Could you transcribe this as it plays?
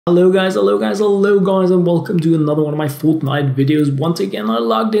Hello guys, and welcome to another one of my Fortnite videos. Once again, I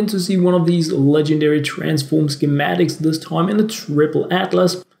logged in to see one of these legendary transform schematics, this time in a triple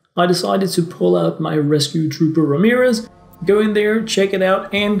atlas. I decided to pull out my rescue trooper Ramirez, go in there, check it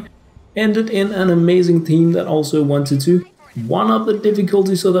out, and ended in an amazing team that also wanted to one-up the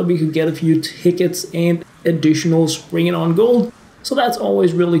difficulty so that we could get a few tickets and additional springing on gold. So that's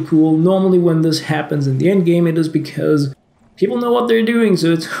always really cool. Normally when this happens in the end game, it is because people know what they're doing,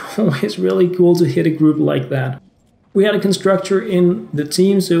 so it's always really cool to hit a group like that. We had a constructor in the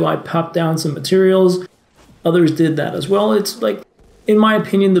team, so I popped down some materials. Others did that as well. It's like, in my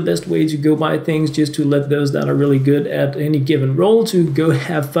opinion, the best way to go by things, just to let those that are really good at any given role to go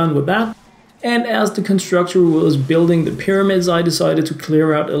have fun with that. And as the constructor was building the pyramids, I decided to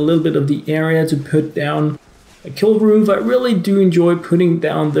clear out a little bit of the area to put down a kill roof. I really do enjoy putting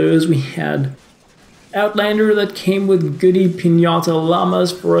down those. We had Outlander that came with goody pinata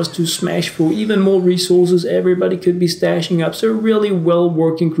llamas for us to smash for even more resources everybody could be stashing up. So a really well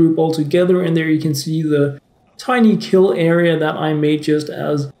working group altogether, and there you can see the tiny kill area that I made just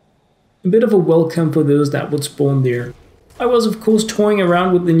as a bit of a welcome for those that would spawn there. I was of course toying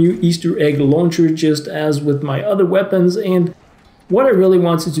around with the new Easter egg launcher just as with my other weapons, and what I really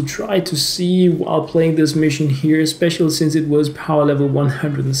wanted to try to see while playing this mission here, especially since it was power level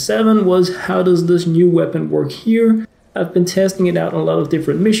 107, was how does this new weapon work here. I've been testing it out on a lot of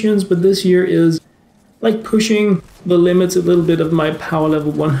different missions, but this here is like pushing the limits a little bit of my power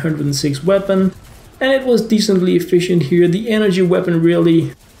level 106 weapon, and it was decently efficient here. The energy weapon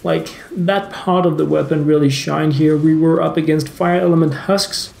really, like that part of the weapon really shined here. We were up against fire element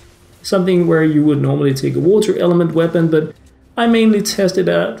husks, something where you would normally take a water element weapon, but I mainly tested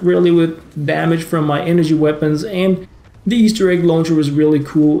out really with damage from my energy weapons, and the Easter egg launcher was really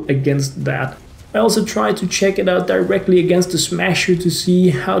cool against that. I also tried to check it out directly against the smasher to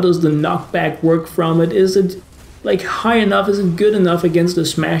see how does the knockback work from it. Is it like high enough, is it good enough against the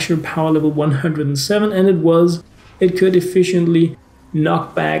smasher power level 107, and it was. It could efficiently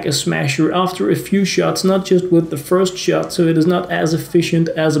knock back a smasher after a few shots, not just with the first shot, so it is not as efficient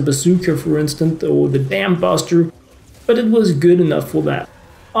as a bazooka for instance, or the dam buster, but it was good enough for that.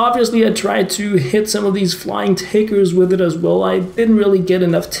 Obviously I tried to hit some of these flying takers with it as well. I didn't really get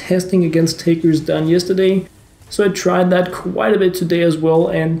enough testing against takers done yesterday, so I tried that quite a bit today as well,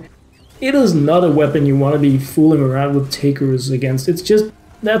 and it is not a weapon you want to be fooling around with takers against. It's just,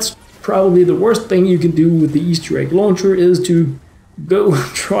 that's probably the worst thing you can do with the Easter egg launcher, is to go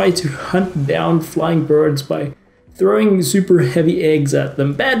try to hunt down flying birds by throwing super heavy eggs at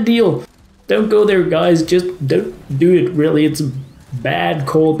them. Bad deal. Don't go there, guys. Just don't do it, really. It's a bad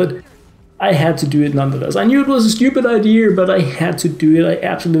call, but I had to do it nonetheless. I knew it was a stupid idea, but I had to do it. I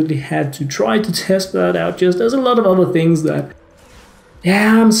absolutely had to try to test that out, just as a lot of other things that,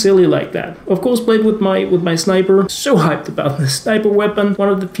 yeah, I'm silly like that. Of course, played with my sniper. So hyped about the sniper weapon. One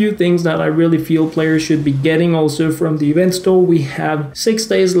of the few things that I really feel players should be getting also from the event store. We have 6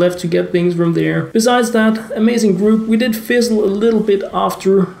 days left to get things from there. Besides that, amazing group. We did fizzle a little bit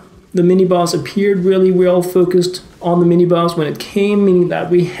after the mini-boss appeared. Really, we all focused on the mini-boss when it came, meaning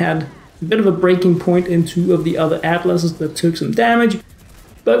that we had a bit of a breaking point in 2 of the other atlases that took some damage.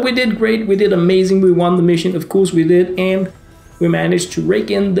 But we did great, we did amazing, we won the mission, of course we did, and we managed to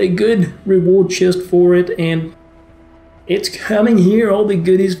rake in the good reward chest for it, and it's coming here, all the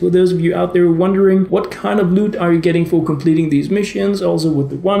goodies for those of you out there wondering what kind of loot are you getting for completing these missions, also with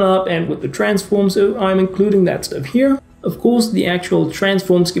the 1-up and with the transform, so I'm including that stuff here. Of course, the actual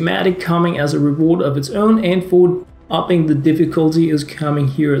transform schematic coming as a reward of its own, and for upping the difficulty is coming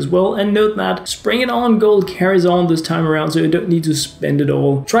here as well. And note that Spring It On Gold carries on this time around, so I don't need to spend it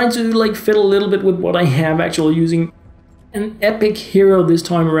all. Trying to like fiddle a little bit with what I have, actually using an epic hero this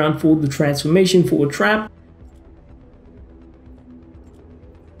time around for the transformation for a trap.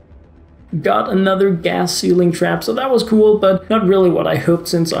 Got another gas ceiling trap, so that was cool, but not really what I hoped,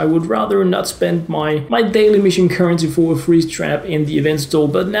 since I would rather not spend my daily mission currency for a freeze trap in the event store,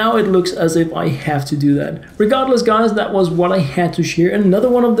 but now it looks as if I have to do that. Regardless, guys, that was what I had to share. Another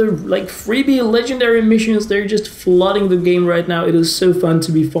one of the like freebie legendary missions. They're just flooding the game right now. It is so fun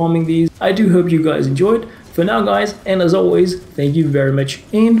to be farming these. I do hope you guys enjoyed. For now, guys, and as always, thank you very much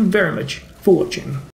for watching.